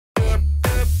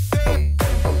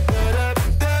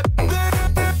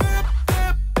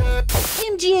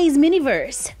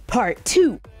Miniverse Part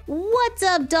 2. What's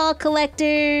up, doll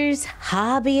collectors,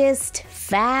 hobbyists,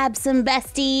 fabs, and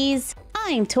besties?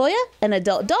 I'm Toya, an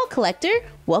adult doll collector.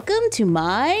 Welcome to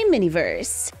my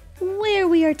Miniverse, where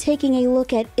we are taking a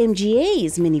look at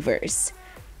MGA's Miniverse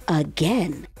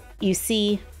again. You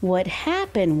see, what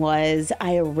happened was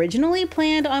I originally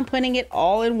planned on putting it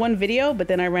all in one video, but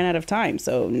then I ran out of time,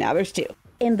 so now there's two.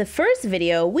 In the first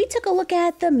video, we took a look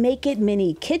at the Make It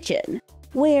Mini kitchen,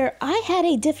 where I had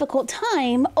a difficult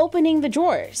time opening the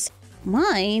drawers.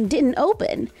 Mine didn't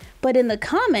open, but in the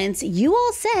comments, you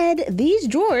all said these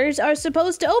drawers are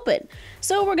supposed to open,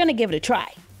 so we're gonna give it a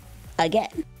try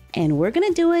again. And we're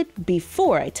gonna do it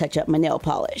before I touch up my nail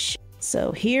polish.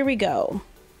 So here we go.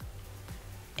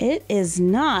 It is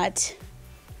not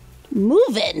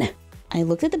moving. I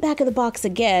looked at the back of the box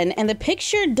again, and the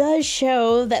picture does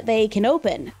show that they can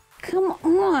open. Come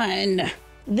on.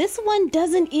 This one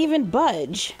doesn't even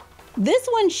budge. This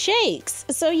one shakes,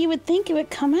 so you would think it would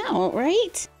come out,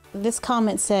 right? This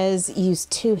comment says use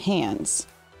 2 hands.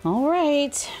 All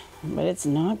right, but it's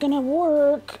not gonna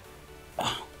work.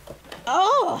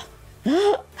 Oh,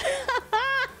 it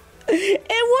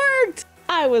worked.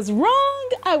 I was wrong.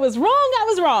 I was wrong. I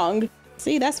was wrong.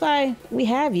 See, that's why we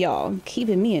have y'all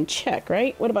keeping me in check,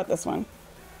 right? What about this one?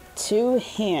 2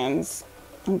 hands.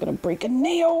 I'm gonna break a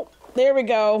nail. There we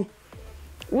go.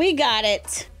 We got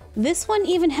it. This one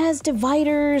even has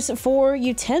dividers for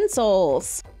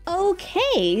utensils.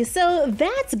 Okay, so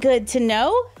that's good to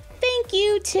know. Thank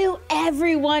you to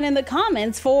everyone in the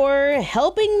comments for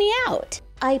helping me out.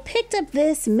 I picked up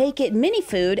this Make It Mini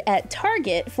food at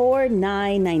Target for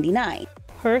 $9.99.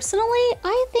 Personally,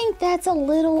 I think that's a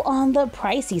little on the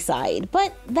pricey side,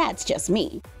 but that's just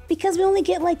me, because we only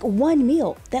get like 1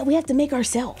 meal that we have to make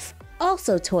ourselves.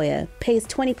 Also, Toya pays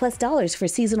 $20+ for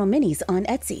seasonal minis on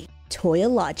Etsy. Toya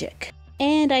Logic.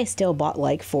 And I still bought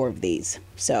like 4 of these.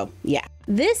 So yeah.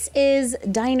 This is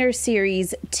Diner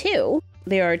Series 2.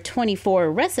 There are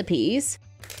 24 recipes.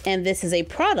 And this is a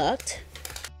product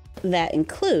that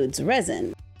includes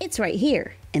resin. It's right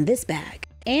here in this bag.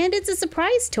 And it's a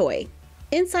surprise toy.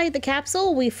 Inside the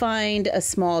capsule, we find a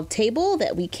small table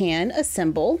that we can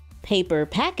assemble, paper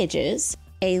packages,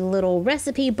 a little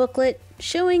recipe booklet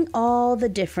showing all the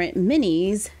different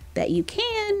minis that you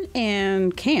can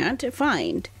and can't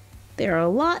find. There are a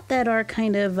lot that are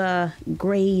kind of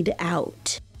grayed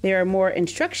out. There are more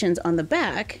instructions on the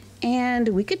back, and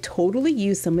we could totally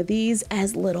use some of these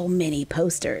as little mini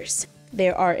posters.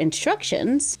 There are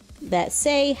instructions that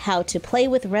say how to play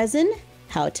with resin,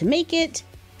 how to make it,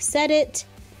 set it,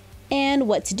 and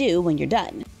what to do when you're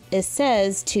done. It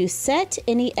says to set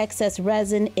any excess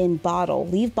resin in bottle.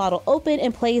 Leave bottle open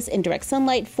and place in direct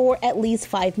sunlight for at least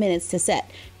 5 minutes to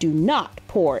set. Do not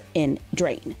pour and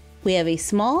drain. We have a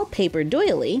small paper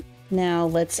doily. Now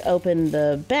let's open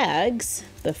the bags.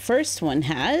 The first one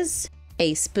has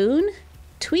a spoon,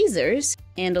 tweezers,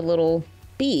 and a little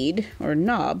bead or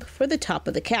knob for the top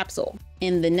of the capsule.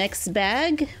 In the next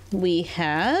bag, we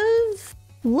have,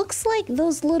 looks like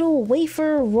those little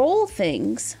wafer roll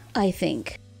things, I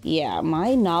think. Yeah,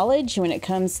 my knowledge when it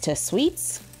comes to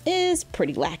sweets is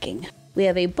pretty lacking. We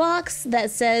have a box that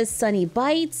says Sunny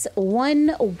Bites,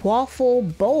 1 waffle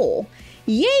bowl.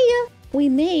 Yeah! We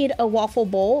made a waffle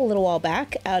bowl a little while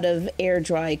back out of air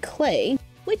dry clay,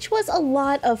 which was a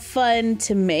lot of fun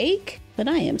to make, but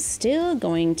I am still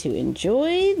going to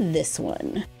enjoy this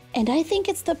one. And I think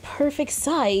it's the perfect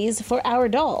size for our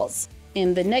dolls.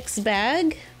 In the next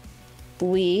bag,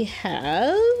 we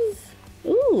have,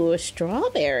 ooh,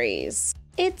 strawberries.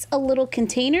 It's a little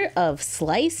container of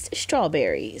sliced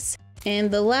strawberries. And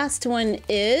the last one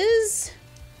is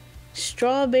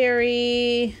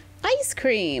strawberry ice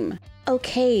cream.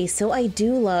 Okay, so I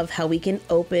do love how we can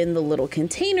open the little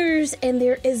containers and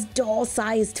there is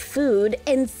doll-sized food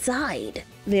inside.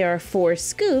 There are 4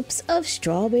 scoops of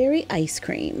strawberry ice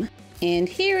cream. And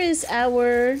here is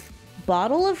our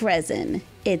bottle of resin.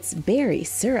 It's berry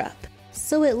syrup.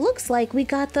 So it looks like we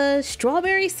got the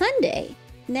strawberry sundae.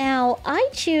 Now, I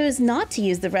choose not to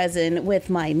use the resin with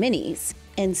my minis.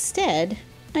 Instead,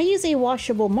 I use a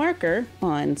washable marker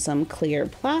on some clear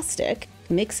plastic,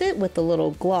 mix it with a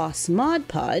little gloss Mod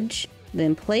Podge,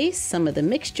 then place some of the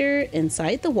mixture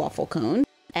inside the waffle cone,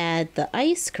 add the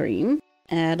ice cream,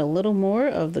 add a little more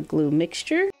of the glue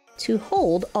mixture to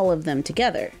hold all of them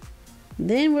together.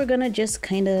 Then we're gonna just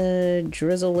kind of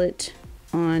drizzle it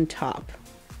on top,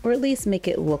 or at least make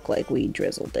it look like we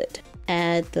drizzled it.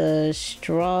 Add the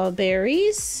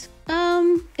strawberries.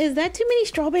 Is that too many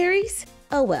strawberries?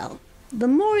 Oh well, the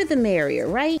more the merrier,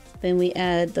 right? Then we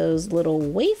add those little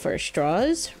wafer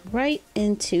straws right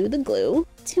into the glue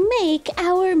to make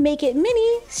our Make It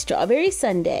Mini strawberry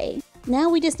sundae. Now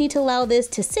we just need to allow this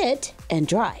to sit and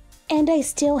dry. And I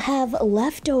still have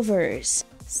leftovers.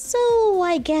 So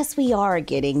I guess we are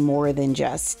getting more than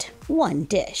just one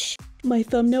dish. My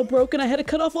thumbnail broke and I had to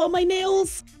cut off all my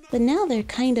nails. But now they're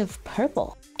kind of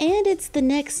purple. And it's the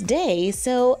next day,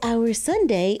 so our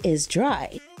sundae is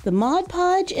dry. The Mod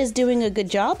Podge is doing a good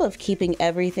job of keeping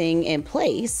everything in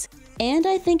place, and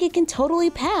I think it can totally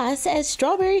pass as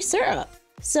strawberry syrup.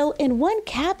 So in one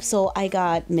capsule, I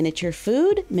got miniature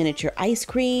food, miniature ice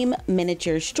cream,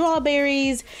 miniature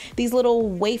strawberries, these little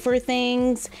wafer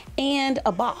things, and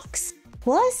a box,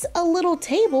 plus a little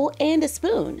table and a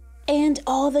spoon. And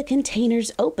all the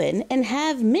containers open and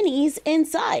have minis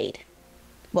inside.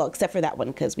 Well, except for that one,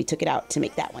 because we took it out to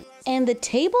make that one. And the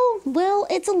table, well,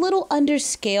 it's a little under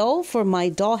scale for my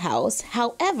dollhouse.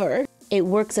 However, it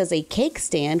works as a cake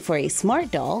stand for a smart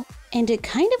doll, and it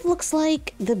kind of looks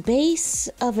like the base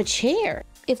of a chair.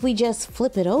 If we just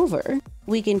flip it over,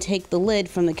 we can take the lid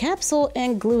from the capsule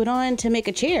and glue it on to make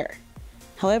a chair.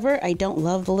 However, I don't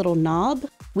love the little knob.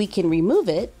 We can remove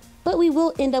it, but we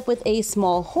will end up with a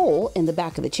small hole in the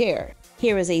back of the chair.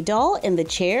 Here is a doll in the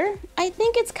chair. I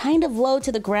think it's kind of low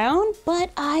to the ground, but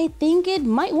I think it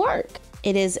might work.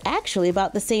 It is actually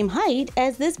about the same height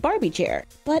as this Barbie chair.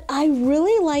 But I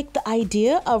really like the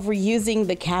idea of reusing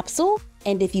the capsule,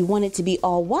 and if you want it to be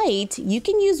all white, you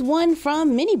can use one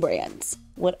from Mini Brands.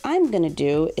 What I'm gonna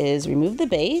do is remove the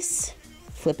base,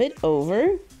 flip it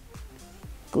over,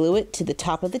 glue it to the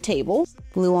top of the table,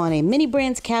 glue on a Mini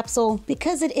Brands capsule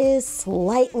because it is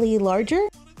slightly larger.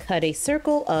 Cut a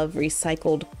circle of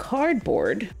recycled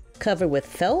cardboard, cover with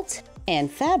felt and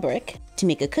fabric to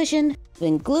make a cushion,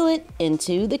 then glue it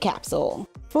into the capsule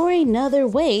for another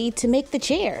way to make the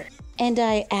chair. And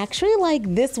I actually like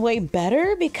this way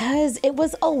better because it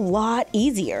was a lot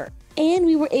easier. And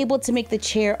we were able to make the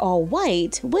chair all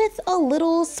white with a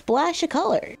little splash of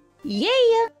color.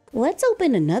 Yeah! Let's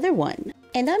open another one.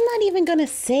 And I'm not even gonna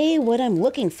say what I'm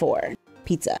looking for.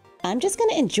 Pizza. I'm just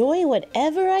gonna enjoy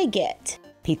whatever I get.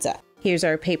 Pizza. Here's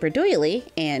our paper doily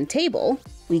and table.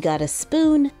 We got a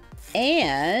spoon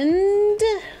and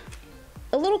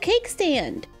a little cake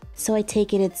stand. So I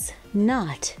take it it's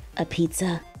not a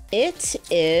pizza. It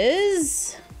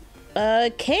is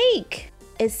a cake.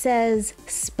 It says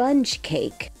sponge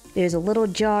cake. There's a little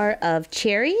jar of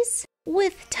cherries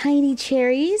with tiny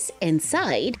cherries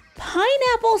inside.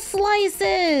 Pineapple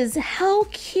slices! How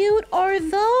cute are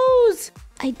those?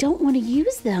 I don't want to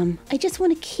use them. I just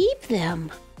want to keep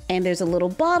them. And there's a little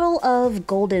bottle of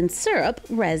golden syrup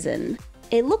resin.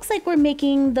 It looks like we're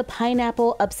making the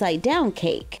pineapple upside down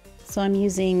cake. So I'm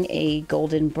using a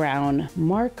golden brown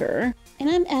marker and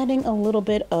I'm adding a little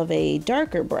bit of a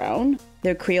darker brown.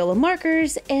 They're Crayola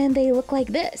markers and they look like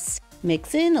this.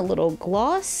 Mix in a little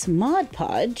gloss Mod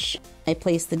Podge. I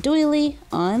place the doily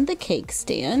on the cake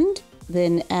stand,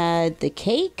 then add the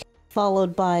cake,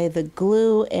 followed by the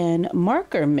glue and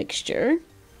marker mixture.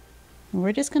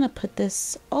 We're just gonna put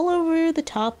this all over the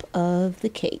top of the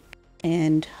cake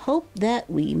and hope that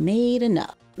we made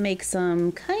enough. Make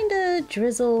some kinda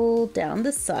drizzle down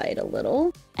the side a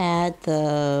little. Add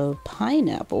the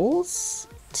pineapples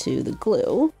to the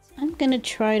glue. I'm gonna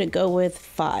try to go with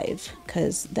 5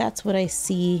 because that's what I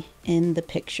see in the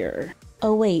picture.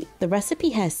 Oh wait, the recipe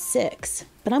has 6,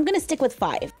 but I'm gonna stick with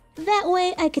 5. That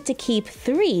way I get to keep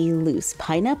 3 loose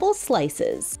pineapple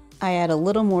slices. I add a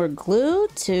little more glue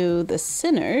to the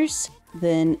centers,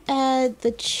 then add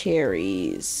the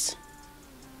cherries.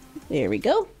 There we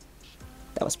go.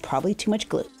 That was probably too much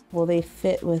glue. Will they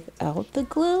fit without the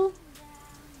glue?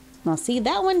 Now see,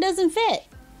 that one doesn't fit.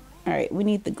 All right, we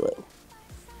need the glue.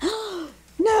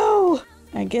 No!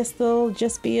 I guess there'll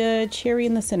just be a cherry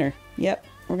in the center. Yep,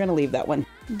 we're gonna leave that one.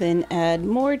 Then add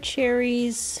more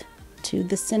cherries to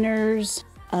the centers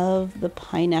of the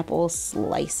pineapple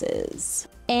slices.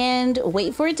 And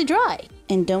wait for it to dry.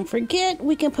 And don't forget,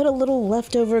 we can put a little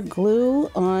leftover glue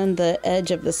on the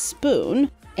edge of the spoon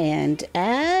and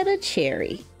add a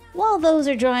cherry. While those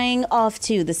are drying off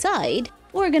to the side,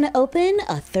 we're gonna open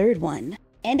a third one.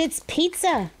 And it's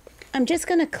pizza. I'm just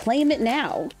gonna claim it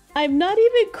now. I'm not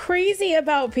even crazy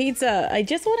about pizza. I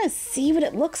just wanna see what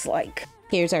it looks like.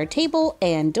 Here's our table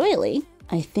and doily.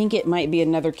 I think it might be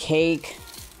another cake.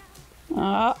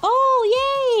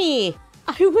 Oh, yay!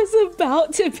 I was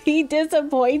about to be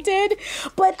disappointed,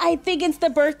 but I think it's the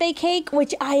birthday cake,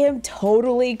 which I am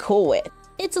totally cool with.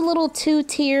 It's a little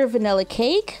 2-tier vanilla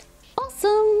cake.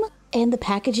 Awesome! And the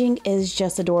packaging is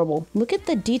just adorable. Look at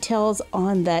the details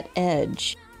on that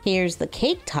edge. Here's the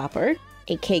cake topper,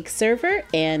 a cake server,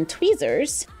 and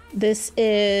tweezers. This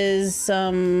is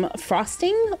some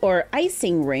frosting or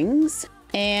icing rings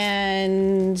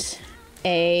and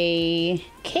a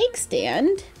cake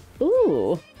stand.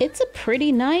 Ooh, it's a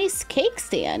pretty nice cake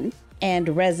stand.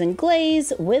 And resin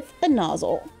glaze with a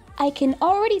nozzle. I can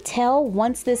already tell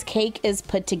once this cake is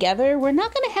put together, we're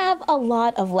not gonna have a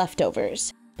lot of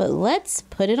leftovers. But let's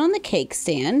put it on the cake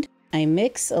stand. I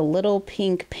mix a little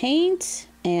pink paint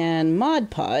and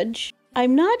Mod Podge.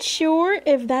 I'm not sure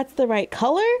if that's the right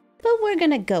color, but we're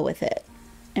gonna go with it.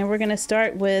 And we're gonna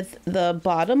start with the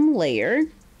bottom layer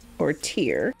or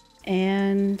tier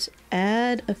and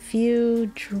add a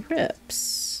few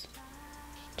drips.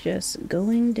 Just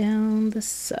going down the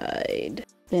side.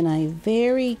 Then I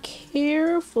very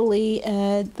carefully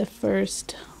add the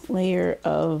first layer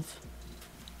of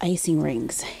icing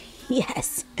rings.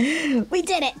 Yes, we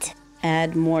did it!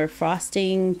 Add more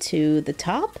frosting to the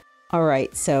top. All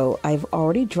right, so I've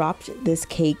already dropped this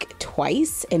cake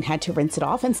twice and had to rinse it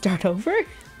off and start over.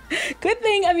 Good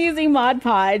thing I'm using Mod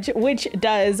Podge, which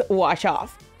does wash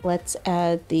off. Let's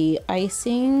add the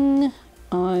icing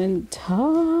on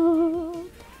top.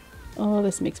 Oh,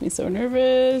 this makes me so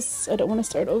nervous. I don't want to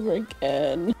start over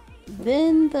again.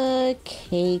 Then the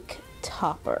cake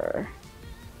topper.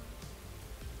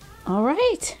 All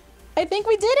right, I think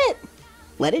we did it.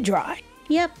 Let it dry.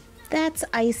 Yep, that's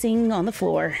icing on the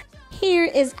floor. Here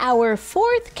is our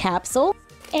fourth capsule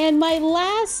and my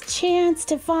last chance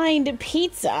to find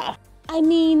pizza. I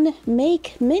mean,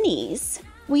 make minis.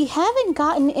 We haven't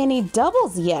gotten any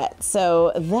doubles yet,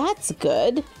 so that's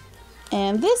good.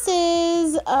 And this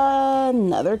is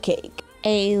another cake,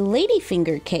 a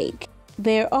ladyfinger cake.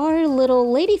 There are little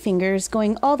ladyfingers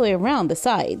going all the way around the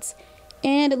sides,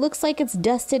 and it looks like it's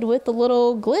dusted with a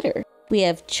little glitter. We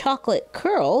have chocolate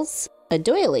curls, a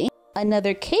doily,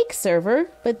 another cake server,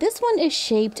 but this one is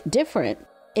shaped different.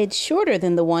 It's shorter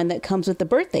than the one that comes with the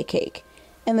birthday cake,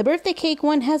 and the birthday cake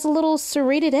one has a little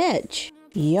serrated edge.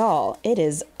 Y'all, it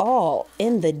is all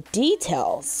in the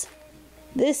details.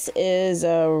 This is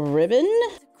a ribbon,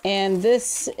 and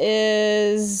this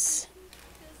is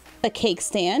a cake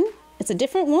stand. It's a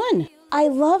different one. I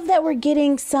love that we're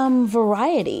getting some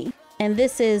variety. And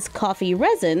this is coffee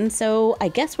resin, so I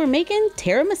guess we're making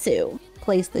tiramisu.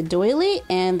 Place the doily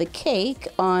and the cake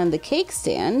on the cake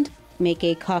stand. Make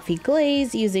a coffee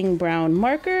glaze using brown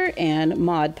marker and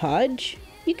Mod Podge.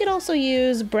 You could also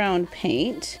use brown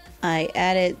paint. I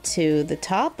add it to the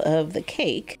top of the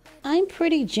cake. I'm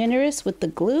pretty generous with the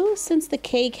glue since the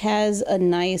cake has a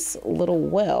nice little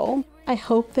well. I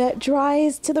hope that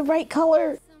dries to the right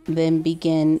color. Then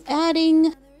begin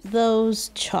adding those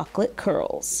chocolate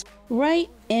curls right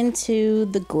into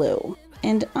the glue.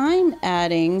 And I'm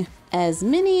adding as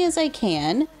many as I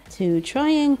can to try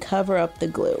and cover up the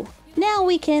glue. Now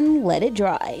we can let it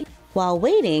dry. While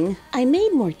waiting, I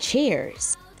made more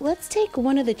chairs. Let's take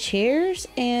one of the chairs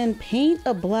and paint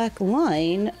a black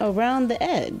line around the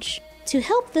edge to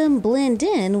help them blend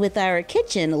in with our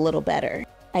kitchen a little better.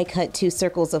 I cut 2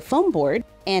 circles of foam board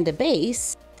and a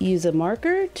base, use a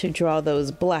marker to draw those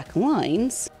black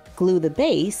lines, glue the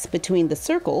base between the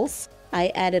circles. I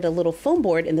added a little foam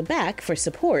board in the back for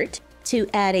support to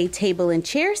add a table and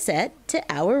chair set to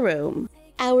our room.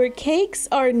 Our cakes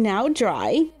are now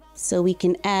dry, so we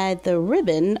can add the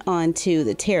ribbon onto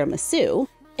the tiramisu,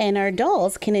 and our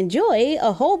dolls can enjoy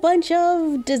a whole bunch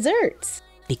of desserts.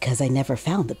 Because I never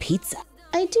found the pizza.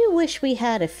 I do wish we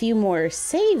had a few more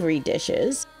savory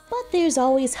dishes, but there's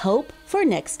always hope for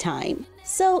next time.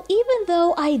 So even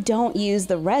though I don't use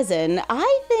the resin,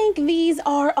 I think these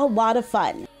are a lot of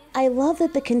fun. I love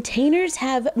that the containers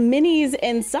have minis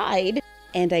inside,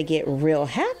 and I get real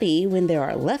happy when there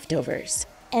are leftovers.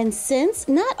 And since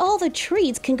not all the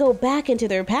treats can go back into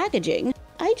their packaging,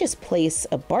 I just place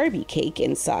a Barbie cake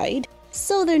inside,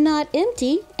 so they're not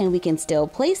empty and we can still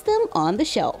place them on the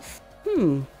shelf.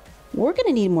 We're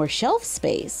gonna need more shelf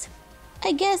space.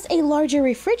 I guess a larger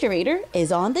refrigerator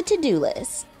is on the to-do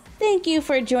list. Thank you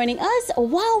for joining us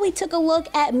while we took a look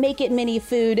at Make It Mini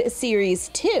Food Series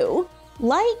 2.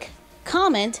 Like,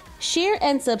 comment, share,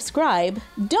 and subscribe.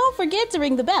 Don't forget to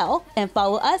ring the bell and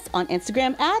follow us on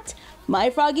Instagram at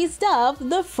MyFroggyStuff,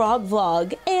 the Frog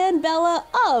Vlog, and Bella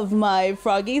of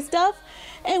MyFroggyStuff.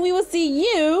 And we will see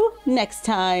you next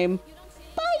time.